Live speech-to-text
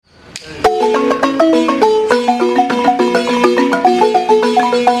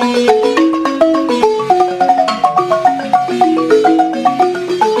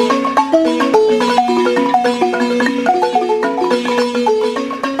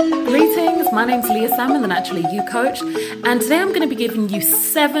My name's Leah Salmon, the Naturally You Coach, and today I'm going to be giving you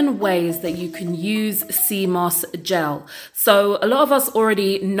 7 ways that you can use sea moss gel. So a lot of us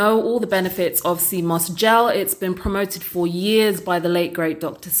already know all the benefits of sea moss gel. It's been promoted for years by the late great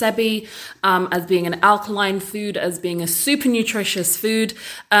Dr. Sebi as being an alkaline food, as being a super nutritious food.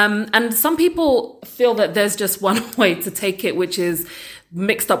 And some people feel that there's just one way to take it, which is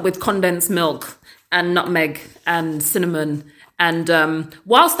mixed up with condensed milk and nutmeg and cinnamon. And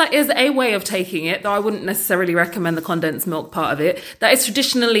whilst that is a way of taking it, though I wouldn't necessarily recommend the condensed milk part of it, that is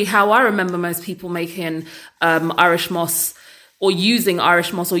traditionally how I remember most people making Irish moss or using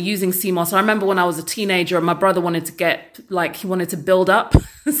Irish moss or using sea moss. I remember when I was a teenager and my brother wanted to build up.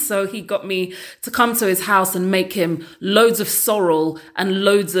 So he got me to come to his house and make him loads of sorrel and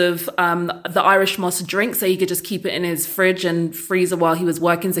loads of the Irish moss drink so he could just keep it in his fridge and freezer while he was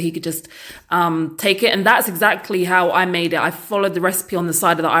working so he could just take it. And that's exactly how I made it. I followed the recipe on the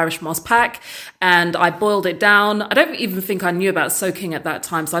side of the Irish moss pack and I boiled it down. I don't even think I knew about soaking at that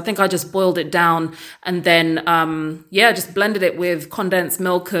time. So I think I just boiled it down and then, just blended it with condensed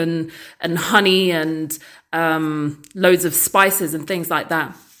milk and honey and loads of spices and things like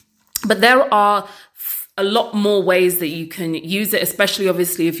that. But there are a lot more ways that you can use it, especially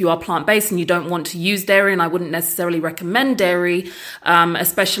obviously if you are plant-based and you don't want to use dairy. And I wouldn't necessarily recommend dairy,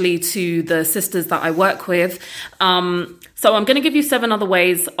 especially to the sisters that I work with. So I'm going to give you 7 other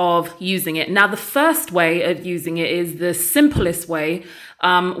ways of using it. Now, the first way of using it is the simplest way,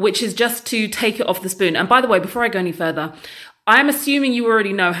 which is just to take it off the spoon. And by the way, before I go any further, I'm assuming you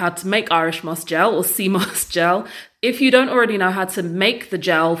already know how to make Irish moss gel or sea moss gel. If you don't already know how to make the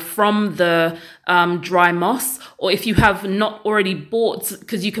gel from the dry moss, or if you have not already bought,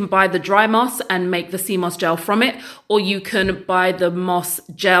 because you can buy the dry moss and make the sea moss gel from it, or you can buy the moss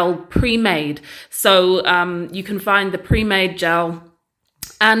gel pre-made. So you can find the pre-made gel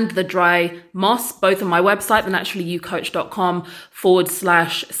and the dry moss, both on my website,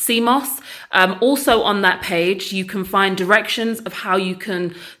 thenaturallyyoucoach.com/sea moss. Also on that page, you can find directions of how you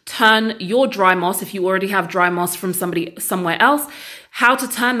can turn your dry moss, if you already have dry moss from somewhere else, how to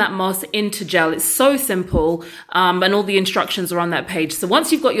turn that moss into gel. It's so simple, and all the instructions are on that page. So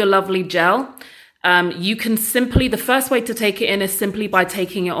once you've got your lovely gel, you can the first way to take it in is simply by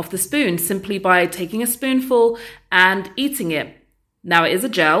taking it off the spoon, simply by taking a spoonful and eating it. Now, it is a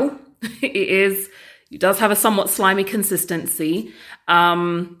gel. It does have a somewhat slimy consistency.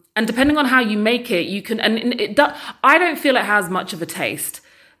 And depending on how you make it, you can, I don't feel it has much of a taste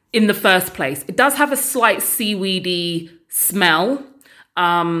in the first place. It does have a slight seaweedy smell.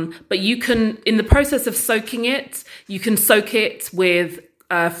 But you can, in the process of soaking it, you can soak it with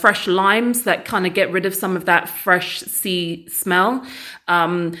fresh limes that kind of get rid of some of that fresh sea smell.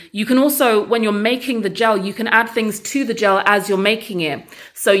 You can also, when you're making the gel, you can add things to the gel as you're making it.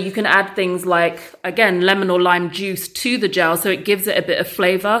 So you can add things like, again, lemon or lime juice to the gel, so it gives it a bit of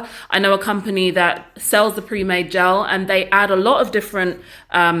flavor. I know a company that sells the pre-made gel and they add a lot of different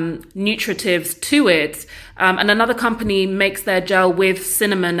nutritives to it. And another company makes their gel with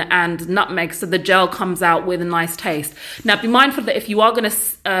cinnamon and nutmeg, so the gel comes out with a nice taste. Now, be mindful that if you are going to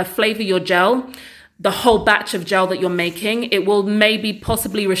flavor your gel, the whole batch of gel that you're making, it will maybe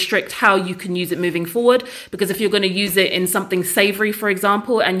possibly restrict how you can use it moving forward. Because if you're going to use it in something savory, for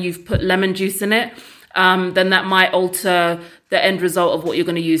example, and you've put lemon juice in it, then that might alter the end result of what you're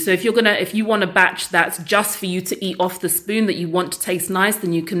going to use. So if you want a batch that's just for you to eat off the spoon that you want to taste nice,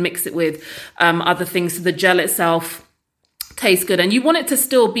 then you can mix it with other things. So the gel itself tastes good, and you want it to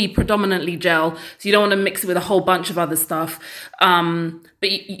still be predominantly gel, so you don't want to mix it with a whole bunch of other stuff.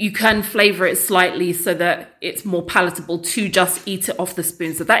 But you can flavor it slightly so that it's more palatable to just eat it off the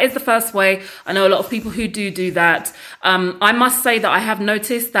spoon. So that is the first way. I know a lot of people who do that. I must say that I have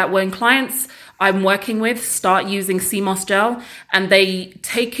noticed that when clients I'm working with start using sea moss gel and they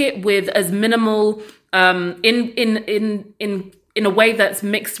take it with as minimal in a way that's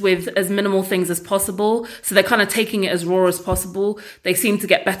mixed with as minimal things as possible. So they're kind of taking it as raw as possible. They seem to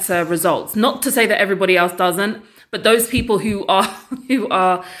get better results. Not to say that everybody else doesn't, but those people who are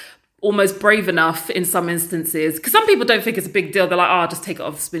almost brave enough in some instances, because some people don't think it's a big deal. They're like, I'll just take it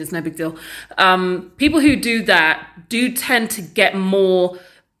off the spoon. It's no big deal. People who do that do tend to get more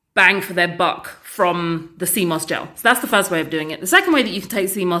bang for their buck from the sea moss gel. So that's the first way of doing it. The second way that you can take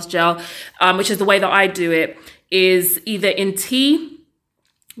sea moss gel, which is the way that I do it, is either in tea,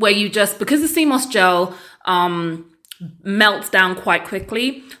 where you just, because the sea moss gel melts down quite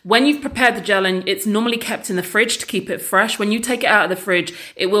quickly. When you've prepared the gel, and it's normally kept in the fridge to keep it fresh, when you take it out of the fridge,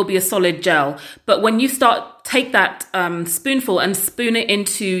 it will be a solid gel. But when you take that spoonful and spoon it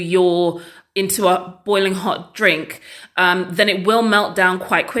into your into a boiling hot drink, then it will melt down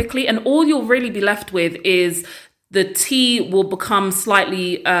quite quickly. And all you'll really be left with is the tea will become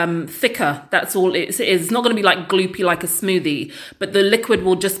slightly thicker. That's all it is. It's not going to be like gloopy like a smoothie, but the liquid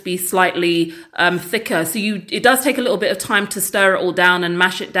will just be slightly thicker. So it does take a little bit of time to stir it all down and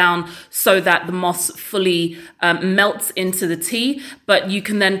mash it down so that the moss fully melts into the tea. But you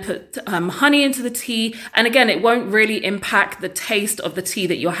can then put honey into the tea. And again, it won't really impact the taste of the tea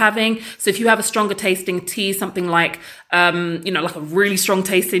that you're having. So if you have a stronger tasting tea, something like, like a really strong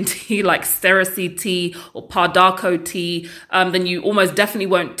tasting tea, like Steraseed tea or Pardaco tea, then you almost definitely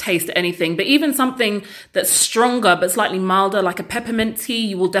won't taste anything. But even something that's stronger but slightly milder, like a peppermint tea,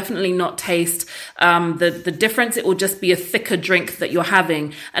 you will definitely not taste the difference. It will just be a thicker drink that you're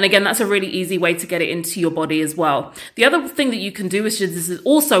having. And again, that's a really easy way to get it into your body as well. The other thing that you can do, which is this is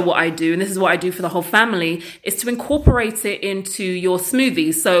also what I do, and this is what I do for the whole family, is to incorporate it into your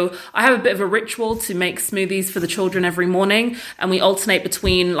smoothies. So I have a bit of a ritual to make smoothies for the children every morning, and we alternate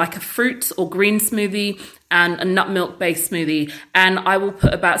between like a fruit or green smoothie and a nut milk based smoothie. And I will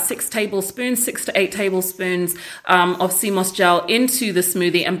put about 6 to 8 tablespoons of sea moss gel into the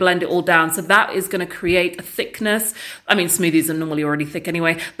smoothie and blend it all down. So that is going to create a thickness. I mean, smoothies are normally already thick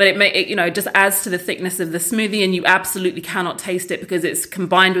anyway, but it just adds to the thickness of the smoothie, and you absolutely cannot taste it because it's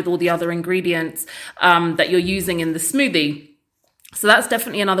combined with all the other ingredients that you're using in the smoothie. So that's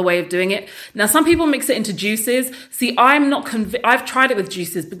definitely another way of doing it. Now, some people mix it into juices. See, I'm not convinced. I've tried it with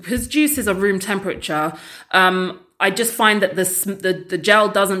juices because juices are room temperature. I just find that the gel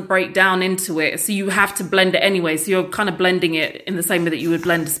doesn't break down into it. So you have to blend it anyway. So you're kind of blending it in the same way that you would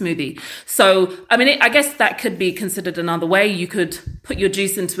blend a smoothie. So, I mean, I guess that could be considered another way. You could put your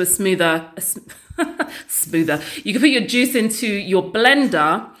juice into smoother. You could put your juice into your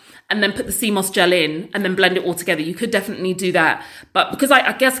blender and then put the sea moss gel in and then blend it all together. You could definitely do that. But because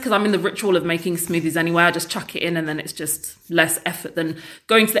I guess because I'm in the ritual of making smoothies anyway, I just chuck it in and then it's just less effort than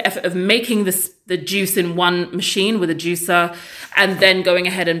going to the effort of making the juice in one machine with a juicer and then going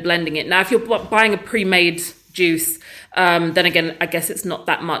ahead and blending it. Now, if you're buying a pre-made juice, then again, I guess it's not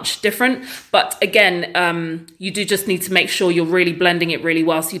that much different. But again, you do just need to make sure you're really blending it really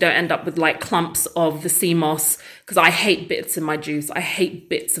well so you don't end up with like clumps of the sea moss, because I hate bits in my juice. I hate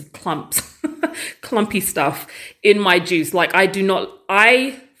bits of clumps, clumpy stuff in my juice. Like I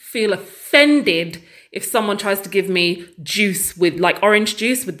feel offended if someone tries to give me juice with like orange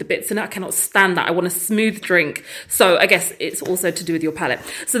juice with the bits in it. I cannot stand that. I want a smooth drink. So I guess it's also to do with your palate.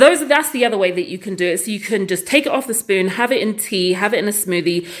 So that's the other way that you can do it. So you can just take it off the spoon, have it in tea, have it in a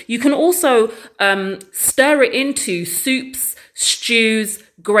smoothie. You can also stir it into soups, stews,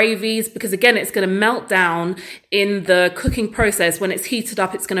 gravies, because again, it's going to melt down in the cooking process. When it's heated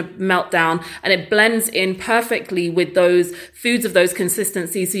up, it's going to melt down and it blends in perfectly with those foods of those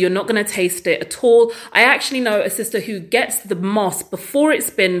consistencies. So you're not going to taste it at all. I actually know a sister who gets the moss before it's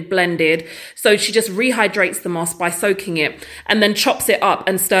been blended. So she just rehydrates the moss by soaking it and then chops it up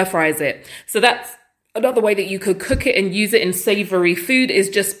and stir fries it. So that's another way that you could cook it and use it in savory food, is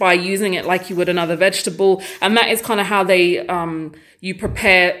just by using it like you would another vegetable. And that is kind of how you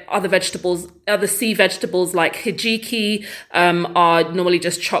prepare other vegetables. Other sea vegetables like hijiki are normally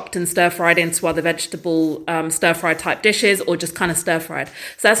just chopped and stir fried into other vegetable stir fry type dishes, or just kind of stir fried.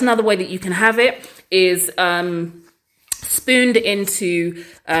 So that's another way that you can have it, is spooned into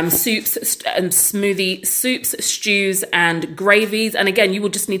soups and soups, stews and gravies. And again, you will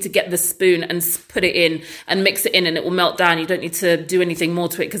just need to get the spoon and put it in and mix it in and it will melt down. You don't need to do anything more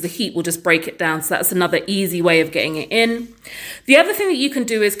to it because the heat will just break it down. So that's another easy way of getting it in. The other thing that you can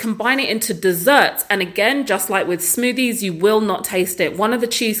do is combine it into desserts. And again, just like with smoothies, you will not taste it. One of the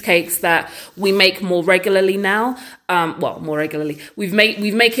cheesecakes that we make more regularly now, we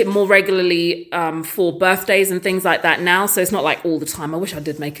make it more regularly for birthdays and things like that now. So it's not like all the time. I wish I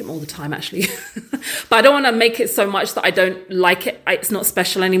did make it all the time actually, but I don't want to make it so much that I don't like it. It's not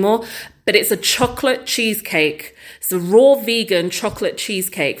special anymore. But it's a chocolate cheesecake. It's a raw vegan chocolate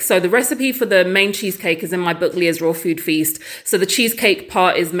cheesecake. So the recipe for the main cheesecake is in my book, Leah's Raw Food Feast. So the cheesecake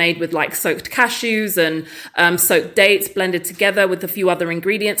part is made with like soaked cashews and soaked dates blended together with a few other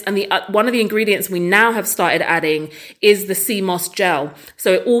ingredients. And one of the ingredients we now have started adding is the sea moss gel.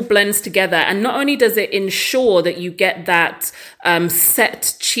 So it all blends together. And not only does it ensure that you get that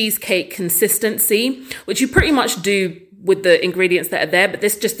set cheesecake consistency, which you pretty much do with the ingredients that are there, but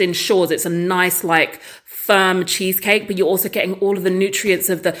this just ensures it's a nice, like, firm cheesecake, but you're also getting all of the nutrients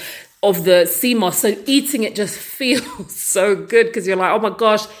of the sea moss. So eating it just feels so good because you're like, oh my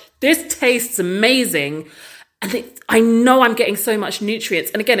gosh, this tastes amazing. And I know I'm getting so much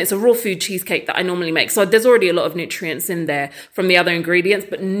nutrients. And again, it's a raw food cheesecake that I normally make. So there's already a lot of nutrients in there from the other ingredients.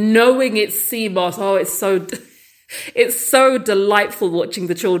 But knowing it's sea moss, it's so delightful watching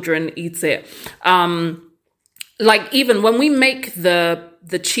the children eat it. Like even when we make the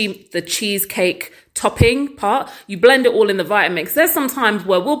cheesecake topping part, you blend it all in the Vitamix. There's some times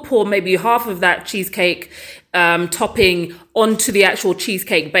where we'll pour maybe half of that cheesecake topping onto the actual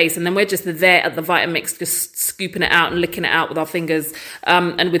cheesecake base, and then we're just there at the Vitamix just scooping it out and licking it out with our fingers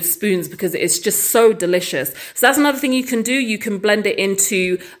and with spoons, because it's just so delicious. So that's another thing you can do. You can blend it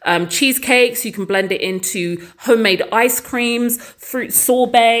into cheesecakes, you can blend it into homemade ice creams, fruit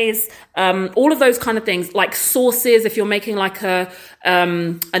sorbets, all of those kind of things, like sauces. If you're making like a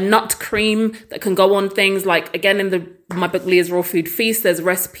nut cream that can go on things, like again in my book Leah's Raw Food Feast, there's a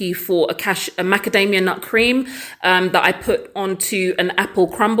recipe for a macadamia nut cream that I put onto an apple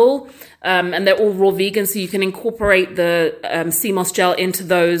crumble, and they're all raw vegan, so you can incorporate the sea moss gel into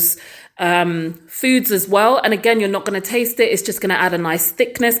those foods as well. And again, you're not going to taste it, it's just going to add a nice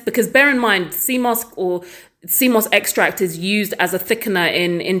thickness, because bear in mind, sea moss extract is used as a thickener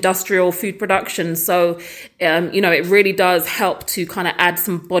in industrial food production. So, it really does help to kind of add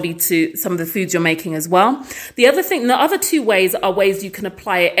some body to some of the foods you're making as well. The other two ways are ways you can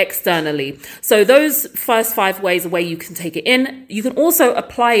apply it externally. So those first 5 ways are where you can take it in. You can also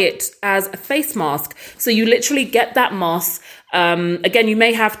apply it as a face mask. So you literally get that moss. Again, you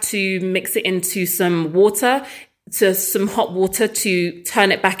may have to mix it into some hot water to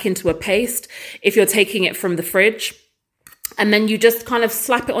turn it back into a paste if you're taking it from the fridge. And then you just kind of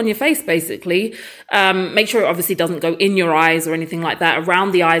slap it on your face, basically. Make sure it obviously doesn't go in your eyes or anything like that.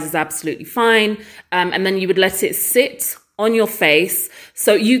 Around the eyes is absolutely fine. And then you would let it sit on your face.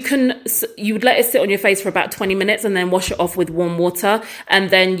 So you would let it sit on your face for about 20 minutes and then wash it off with warm water.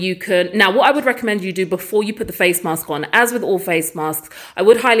 And then now what I would recommend you do before you put the face mask on, as with all face masks, I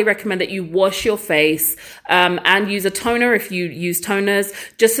would highly recommend that you wash your face and use a toner if you use toners,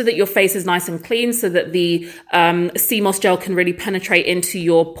 just so that your face is nice and clean, so that the sea moss gel can really penetrate into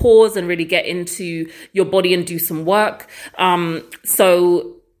your pores and really get into your body and do some work.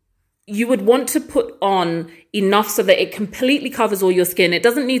 So you would want to put on enough so that it completely covers all your skin. It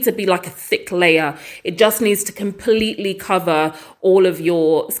doesn't need to be like a thick layer. It just needs to completely cover all of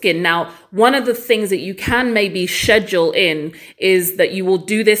your skin. Now, one of the things that you can maybe schedule in is that you will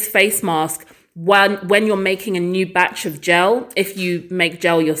do this face mask when you're making a new batch of gel, if you make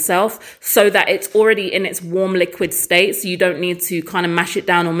gel yourself, so that it's already in its warm liquid state, so you don't need to kind of mash it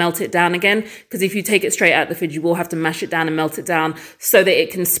down or melt it down again, because if you take it straight out of the fridge, you will have to mash it down and melt it down so that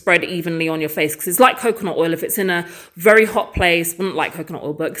it can spread evenly on your face, because it's like coconut oil. If it's in a very hot place, well, not like coconut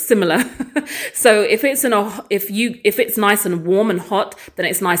oil, but similar. So if it's nice and warm and hot, then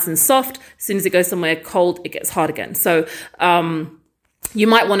it's nice and soft. As soon as it goes somewhere cold, it gets hard again. So you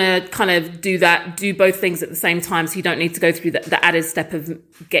might want to kind of do both things at the same time, so you don't need to go through the added step of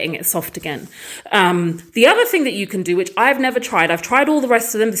getting it soft again. The other thing that you can do, which I've never tried, I've tried all the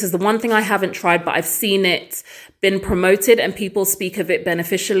rest of them. This is the one thing I haven't tried, but I've seen it been promoted and people speak of it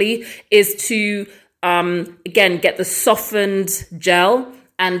beneficially, is to, again, get the softened gel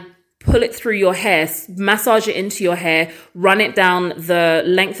and pull it through your hair, massage it into your hair, run it down the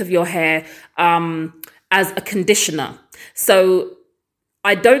length of your hair as a conditioner. So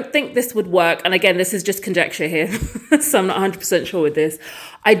I don't think this would work. And again, this is just conjecture here, so I'm not 100% sure with this.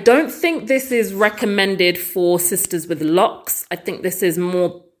 I don't think this is recommended for sisters with locks. I think this is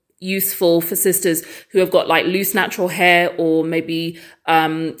more useful for sisters who have got like loose natural hair, or maybe,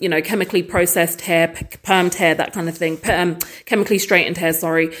 chemically processed hair, permed hair, that kind of thing, chemically straightened hair,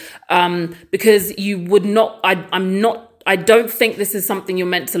 sorry. Because you would not, I don't think this is something you're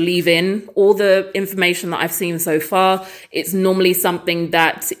meant to leave in. All the information that I've seen so far, it's normally something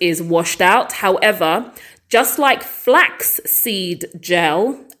that is washed out. However, just like flaxseed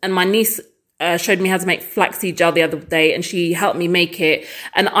gel, and my niece showed me how to make flaxseed gel the other day, and she helped me make it.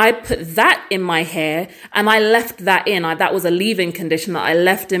 And I put that in my hair, and I left that in. That was a leave-in conditioner that I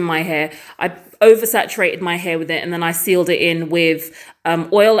left in my hair. I oversaturated my hair with it, and then I sealed it in with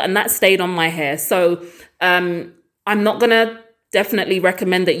oil, and that stayed on my hair. So I'm not going to definitely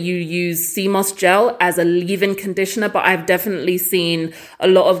recommend that you use sea moss gel as a leave-in conditioner, but I've definitely seen a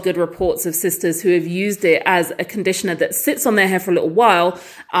lot of good reports of sisters who have used it as a conditioner that sits on their hair for a little while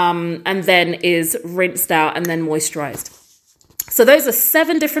and then is rinsed out and then moisturized. So those are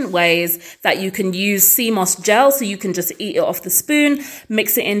 7 different ways that you can use sea moss gel. So you can just eat it off the spoon,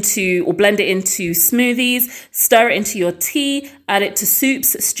 mix it into or blend it into smoothies, stir it into your tea, add it to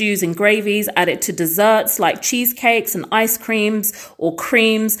soups, stews and gravies, add it to desserts like cheesecakes and ice creams or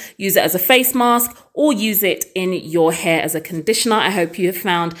creams, use it as a face mask, or use it in your hair as a conditioner. I hope you have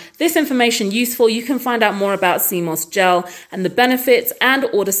found this information useful. You can find out more about sea moss gel and the benefits and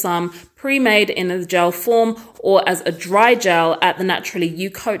order some pre-made in a gel form or as a dry gel at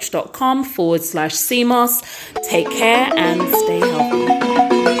thenaturallyyoucoach.com/sea moss. Take care and stay healthy.